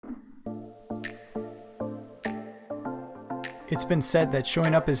It's been said that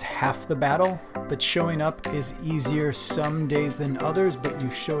showing up is half the battle, but showing up is easier some days than others, but you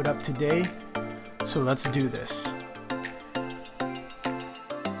showed up today, so let's do this.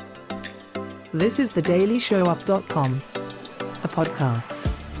 This is theDailyShowUp.com, a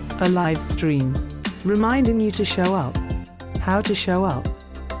podcast, a live stream, reminding you to show up, how to show up,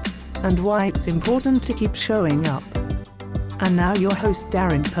 and why it's important to keep showing up. And now your host,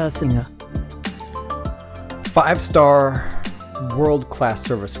 Darren Persinger. 5-star world-class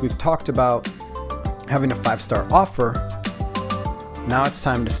service. We've talked about having a 5-star offer. Now it's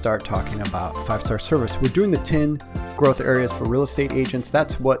time to start talking about 5-star service. We're doing the 10 growth areas for real estate agents.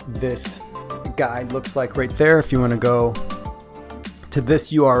 That's what this guide looks like right there. If you want to go to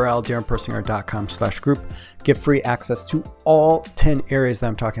this URL, darrenpersinger.com/group, get free access to all 10 areas that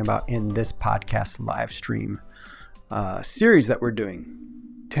I'm talking about in this podcast live stream series that we're doing.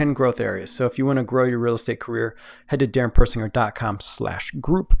 10 growth areas. So if you want to grow your real estate career, head to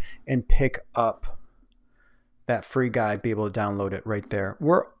darrenpersinger.com/group and pick up that free guide, be able to download it right there.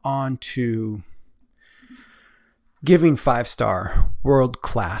 We're on to giving 5-star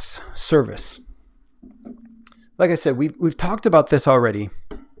world-class service. Like I said, we've talked about this already.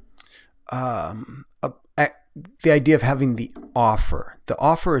 The idea of having the offer. The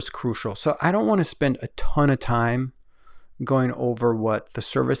offer is crucial. So I don't want to spend a ton of time going over what the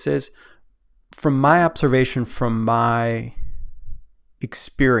service is. From my observation, from my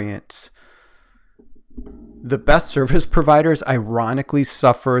experience, the best service providers ironically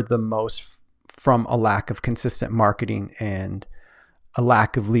suffer the most from a lack of consistent marketing and a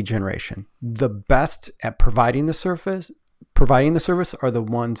lack of lead generation. The best at providing the service are the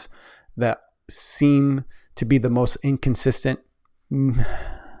ones that seem to be the most inconsistent. I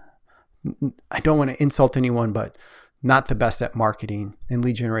don't want to insult anyone, but not the best at marketing and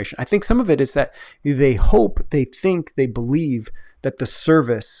lead generation. I think some of it is that they think, they believe that the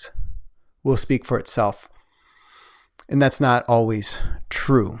service will speak for itself. And that's not always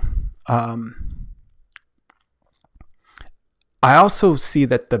true. I also see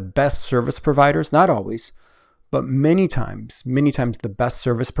that the best service providers, not always, but many times the best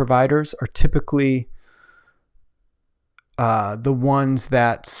service providers are typically the ones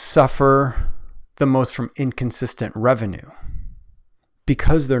that suffer the most from inconsistent revenue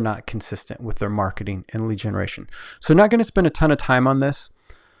because they're not consistent with their marketing and lead generation. So not going to spend a ton of time on this.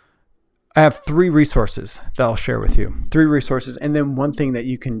 I have 3 resources that I'll share with you. 3 resources. And then one thing that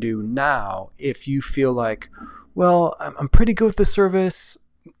you can do now if you feel like, well, I'm pretty good with the service,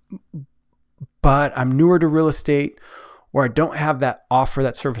 but I'm newer to real estate, or I don't have that offer,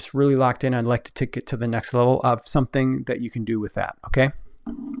 that service really locked in. I'd like to take it to the next level of something that you can do with that. Okay.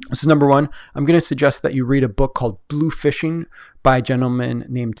 So number 1, I'm going to suggest that you read a book called Blue Fishing by a gentleman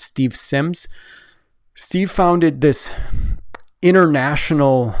named Steve Sims. Steve founded this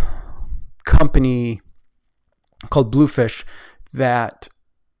international company called Bluefish that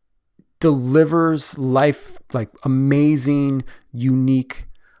delivers amazing, unique,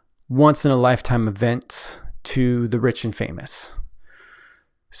 once in a lifetime events to the rich and famous.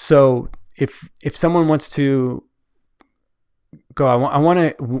 So if someone wants to go, I want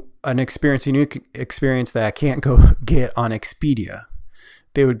a unique experience that I can't go get on Expedia,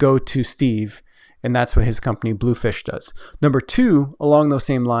 they would go to Steve, and that's what his company Bluefish does. Number 2, along those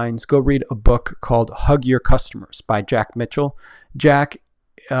same lines, go read a book called Hug Your Customers by Jack Mitchell. Jack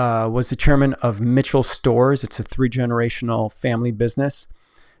was the chairman of Mitchell Stores. It's a 3-generational family business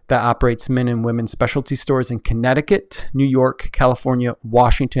that operates men and women specialty stores in Connecticut, New York, California,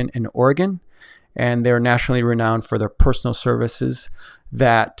 Washington, and Oregon. And they're nationally renowned for their personal services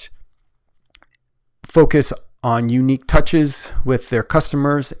that focus on unique touches with their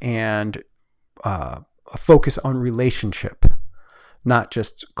customers and a focus on relationship, not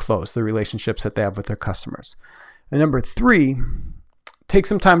just close, the relationships that they have with their customers. And number 3, take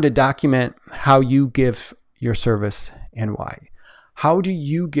some time to document how you give your service and why. How do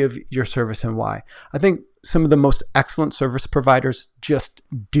you give your service and why? I think some of the most excellent service providers just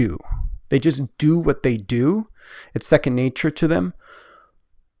do. They just do what they do. It's second nature to them.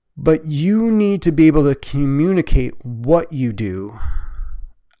 But you need to be able to communicate what you do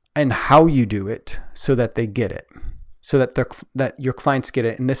and how you do it so that they get it, so that your clients get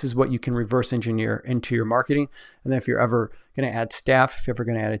it. And this is what you can reverse engineer into your marketing. And then if you're ever going to add staff, if you're ever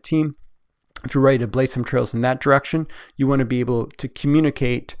going to add a team, if you're ready to blaze some trails in that direction, you want to be able to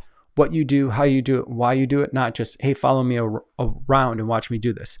communicate what you do, how you do it, why you do it, not just, hey, follow me around and watch me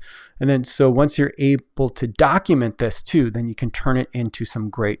do this. And then so once you're able to document this too, then you can turn it into some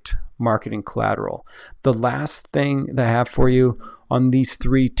great marketing collateral. The last thing that I have for you on these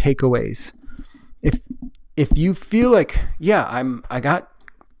 3 takeaways, if you feel like, yeah, I got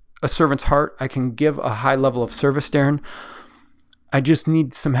a servant's heart, I can give a high level of service, Darren, I just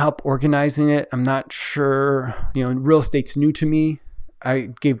need some help organizing it. I'm not sure, real estate's new to me. I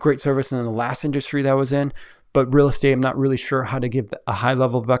gave great service in the last industry that I was in, but real estate, I'm not really sure how to give a high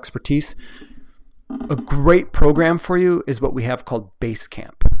level of expertise. A great program for you is what we have called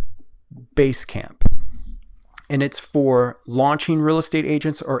Basecamp. Basecamp. And it's for launching real estate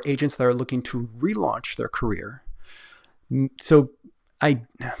agents or agents that are looking to relaunch their career. So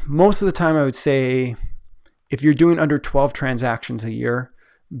most of the time I would say, if you're doing under 12 transactions a year,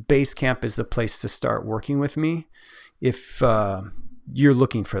 Basecamp is the place to start working with me if you're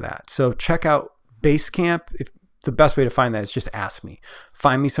looking for that. So check out Basecamp. The best way to find that is just ask me.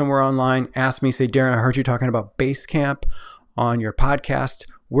 Find me somewhere online, ask me, say, Darren, I heard you talking about Basecamp on your podcast.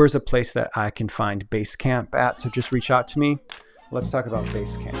 Where's a place that I can find Basecamp at? So just reach out to me. Let's talk about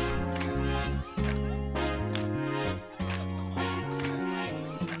Basecamp.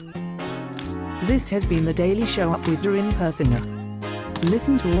 This has been The Daily Show Up with Darren Persinger.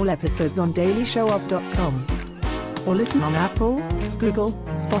 Listen to all episodes on dailyshowup.com. Or listen on Apple, Google,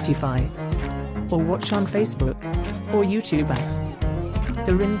 Spotify. Or watch on Facebook or YouTube at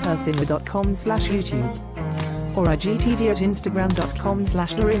darrenpersinger.com/YouTube. Or IGTV at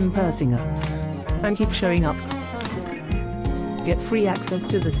instagram.com/darrenpersinger. And keep showing up. Get free access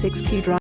to the 6Q Drive